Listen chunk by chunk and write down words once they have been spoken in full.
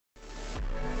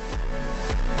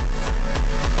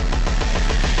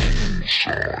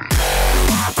YouTube,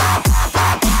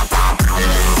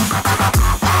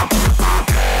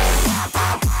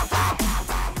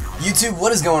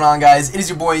 what is going on, guys? It is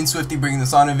your boy Swifty bringing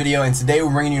this on a video, and today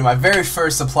we're bringing you my very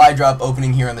first supply drop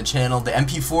opening here on the channel. The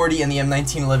MP40 and the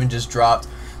M1911 just dropped,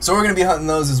 so we're going to be hunting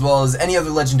those as well as any other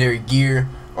legendary gear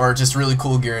or just really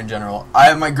cool gear in general. I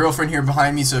have my girlfriend here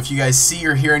behind me, so if you guys see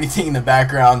or hear anything in the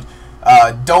background,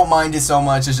 don't mind it so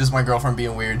much. It's just my girlfriend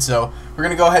being weird. So we're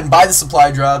gonna go ahead and buy the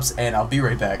supply drops, and I'll be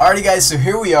right back. Alrighty, guys, so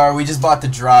here we are. We just bought the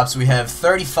drops. We have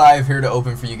 35 here to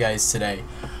open for you guys today.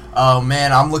 Oh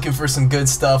man, I'm looking for some good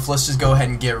stuff. Let's just go ahead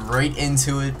and get right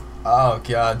into it. Oh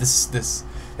god, this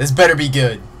better be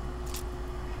good.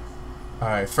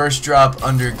 Alright, first drop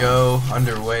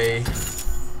underway.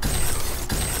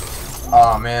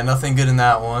 Oh man, nothing good in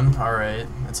that one. Alright,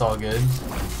 it's all good.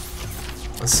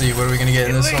 Let's see, what are we gonna get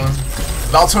in this one?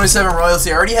 About 27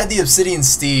 royalty. I already had the Obsidian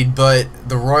Steed, but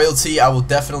the royalty, I will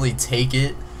definitely take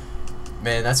it.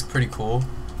 Man, that's pretty cool.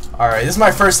 Alright, this is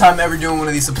my first time ever doing one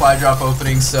of these supply drop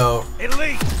openings, so...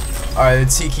 Alright,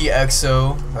 the Tiki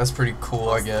EXO. That's pretty cool,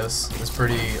 I guess. It's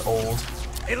pretty old.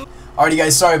 Alrighty,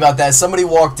 guys, sorry about that. Somebody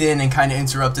walked in and kind of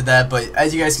interrupted that, but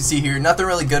as you guys can see here, nothing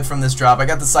really good from this drop. I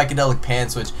got the psychedelic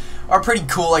pants, which are pretty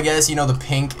cool, I guess. You know, the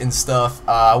pink and stuff.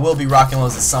 I will be rocking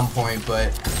those at some point, but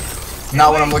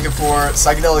not what I'm looking for.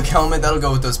 Psychedelic helmet, that'll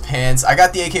go with those pants. I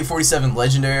got the AK-47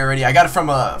 legendary already. I got it from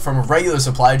a regular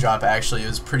supply drop, actually. It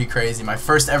was pretty crazy. My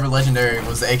first ever legendary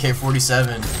was the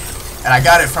AK-47, and I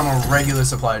got it from a regular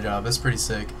supply drop. That's pretty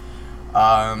sick.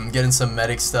 Getting some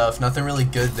medic stuff. Nothing really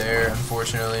good there,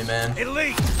 unfortunately, man.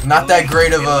 Not that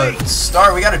great of a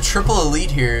start. We got a triple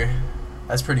elite here.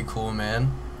 That's pretty cool,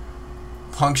 man.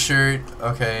 Punk shirt.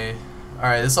 Okay.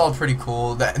 Alright, this is all pretty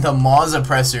cool. The Maws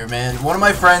oppressor, man. One of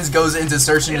my friends goes into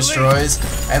search and destroys,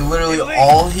 and literally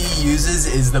all he uses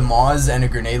is the Maws and a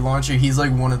grenade launcher. He's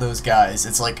like one of those guys.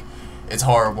 It's like, it's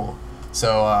horrible.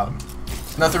 So,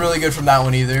 nothing really good from that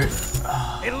one either.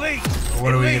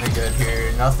 What are we gonna get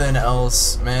here? Nothing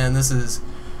else. Man, this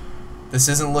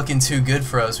isn't looking too good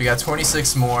for us. We got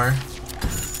 26 more.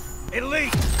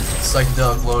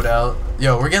 Psychedelic loadout.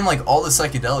 Yo, we're getting like all the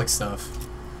psychedelic stuff.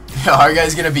 Yo, our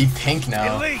guy's gonna be pink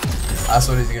now. That's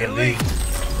what he's gonna be.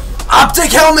 Optic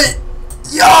helmet!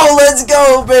 Yo, let's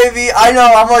go, baby! I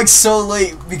know, I'm like so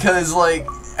late because like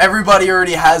everybody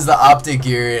already has the optic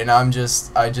gear, and I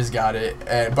just got it.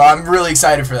 But I'm really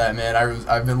excited for that, man.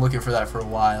 I've been looking for that for a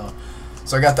while.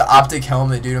 So I got the optic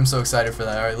helmet, dude. I'm so excited for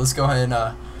that. Alright, let's go ahead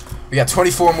and we got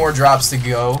 24 more drops to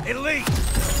go.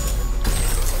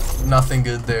 Nothing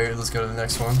good there. Let's go to the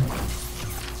next one.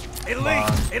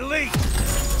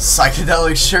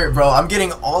 Psychedelic shirt, bro. I'm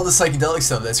getting all the psychedelic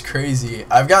stuff. That's crazy.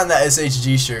 I've gotten that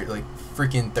SHG shirt like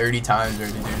freaking 30 times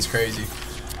already, dude. It's crazy.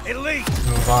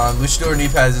 Move on. Luchador knee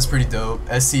pads is pretty dope.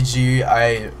 STG,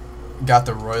 I got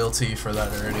the royalty for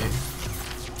that already.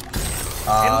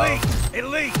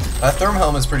 That thermal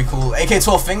helmet's pretty cool.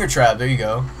 AK-12 finger trap. There you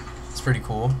go. It's pretty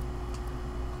cool.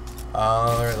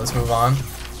 Alright, let's move on.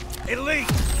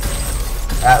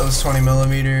 Atlas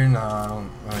 20mm. No,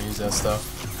 I don't use that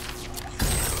stuff.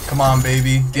 Come on,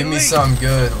 baby. Give me some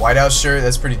good. Whiteout shirt.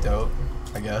 That's pretty dope,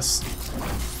 I guess.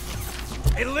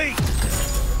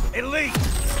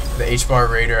 The H-Bar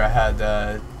Raider, I had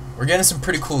that. We're getting some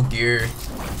pretty cool gear.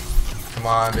 Come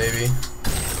on, baby.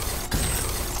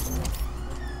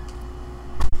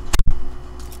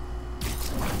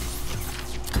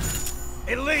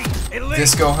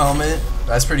 Disco helmet.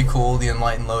 That's pretty cool. The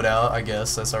Enlightened loadout, I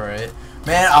guess. That's alright.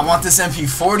 Man, I want this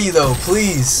MP40 though,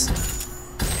 please.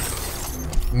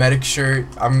 Medic shirt.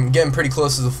 I'm getting pretty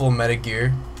close to the full medic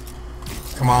gear.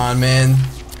 Come on, man.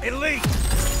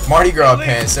 Mardi Gras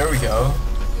pants. There we go.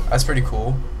 That's pretty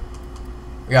cool.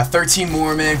 We got 13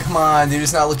 more, man. Come on, dude.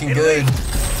 It's not looking good.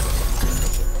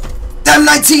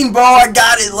 M19, bro. I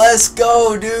got it. Let's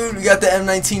go, dude. We got the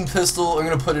M19 pistol. I'm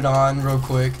going to put it on real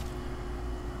quick.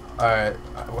 Alright.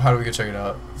 How do we go check it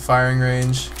out? Firing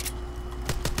range.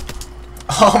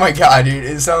 Oh my god, dude.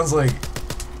 It sounds like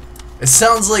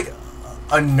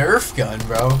a Nerf gun,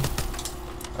 bro.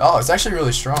 Oh, it's actually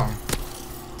really strong.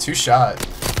 Two shot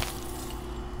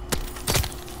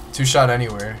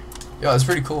anywhere. Yo, that's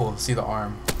pretty cool. See the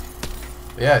arm.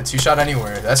 But yeah, two shot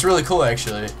anywhere. That's really cool,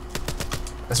 actually.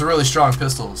 That's a really strong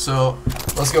pistol. So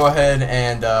let's go ahead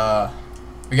and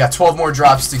we got 12 more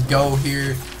drops to go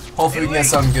here. Hopefully we can get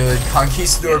something good.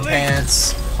 Conquistador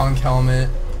pants, punk helmet.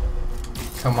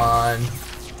 Come on.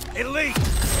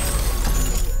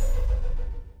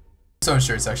 This own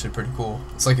shirt's actually pretty cool.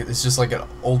 It's just like an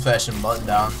old-fashioned button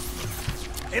down.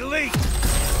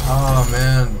 Oh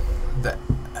man, the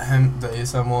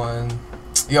ASM one.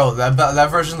 Yo,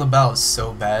 that version of the battle is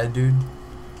so bad, dude.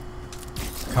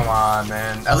 Come on,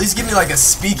 man. At least give me like a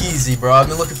speakeasy, bro. I've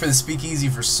been looking for the speakeasy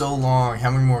for so long.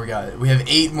 How many more we got? We have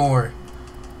 8 more.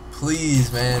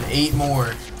 Please, man. 8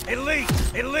 more. Elite!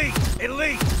 Elite!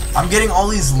 Elite! I'm getting all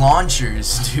these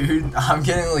launchers, dude. I'm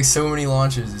getting like so many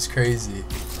launchers. It's crazy.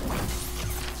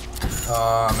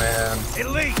 Oh, man.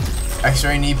 Elite!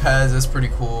 X-ray knee pads. That's pretty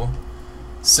cool.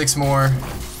 6 more.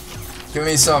 Give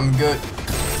me something good.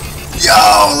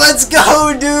 Yo, let's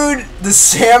go, dude! The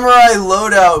samurai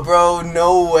loadout, bro.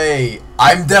 No way.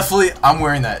 I'm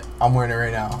wearing that. I'm wearing it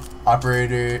right now.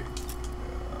 Operator.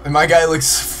 And my guy looks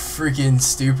freaking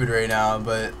stupid right now,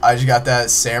 but I just got that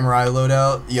samurai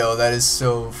loadout. Yo, that is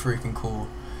so freaking cool.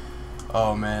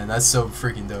 Oh, man. That's so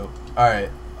freaking dope. Alright.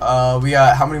 We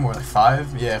got, how many more? Like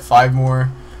 5? Yeah, 5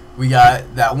 more. We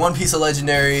got that one piece of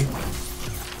legendary.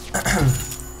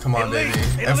 Come on, baby.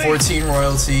 M14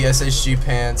 royalty, SHG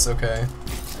pants, okay.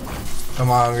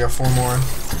 Come on, we got 4 more.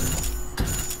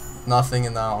 Nothing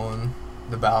in that one.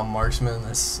 The battle marksman,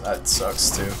 that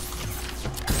sucks too.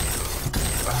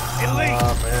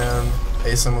 Oh man.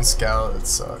 A1 scout, that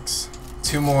sucks.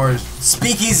 2 more.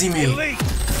 Speakeasy me!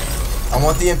 I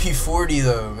want the MP40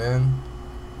 though, man.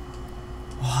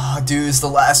 Oh, dude, it's the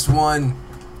last one.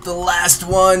 The last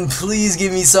one. Please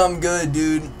give me something good,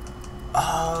 dude.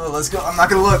 Oh, let's go. I'm not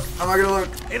gonna look. I'm not gonna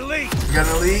look. Elite. We got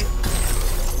an elite.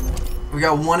 We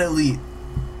got 1 elite.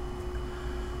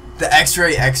 The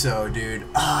X-ray XO, dude.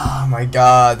 Oh my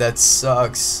god, that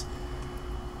sucks.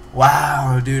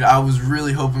 Wow, dude. I was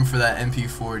really hoping for that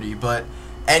MP40, but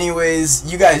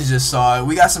anyways, you guys just saw it.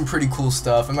 We got some pretty cool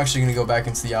stuff. I'm actually gonna go back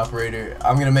into the operator.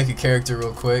 I'm gonna make a character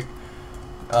real quick.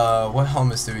 What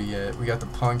helmets do we get? We got the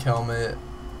punk helmet.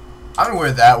 I'm gonna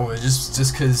wear that one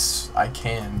just cause I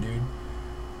can, dude.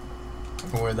 I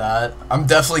can wear that. I'm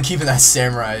definitely keeping that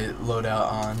samurai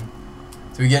loadout on.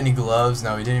 Do we get any gloves?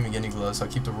 No, we didn't even get any gloves, so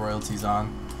I'll keep the royalties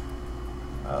on.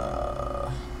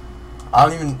 I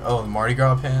don't even, oh, the Mardi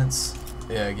Gras pants?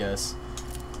 Yeah, I guess.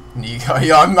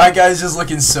 Yo, my guy's just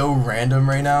looking so random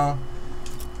right now.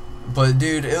 But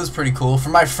dude, it was pretty cool. For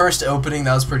my first opening,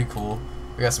 that was pretty cool.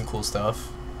 We got some cool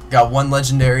stuff. Got 1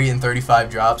 legendary and 35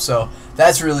 drops, so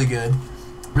that's really good.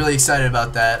 Really excited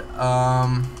about that.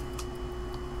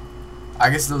 I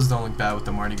guess those don't look bad with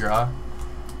the Mardi Gras.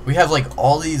 We have like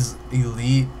all these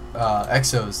elite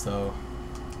exos though.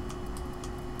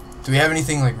 Do we have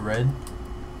anything like red?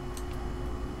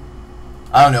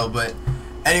 I don't know, but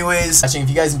anyways, if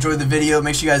you guys enjoyed the video,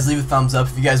 make sure you guys leave a thumbs up.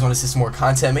 If you guys want to see some more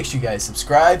content, make sure you guys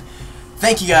subscribe.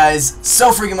 Thank you guys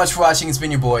so freaking much for watching. It's been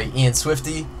your boy Ian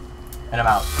Swifty, and I'm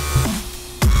out.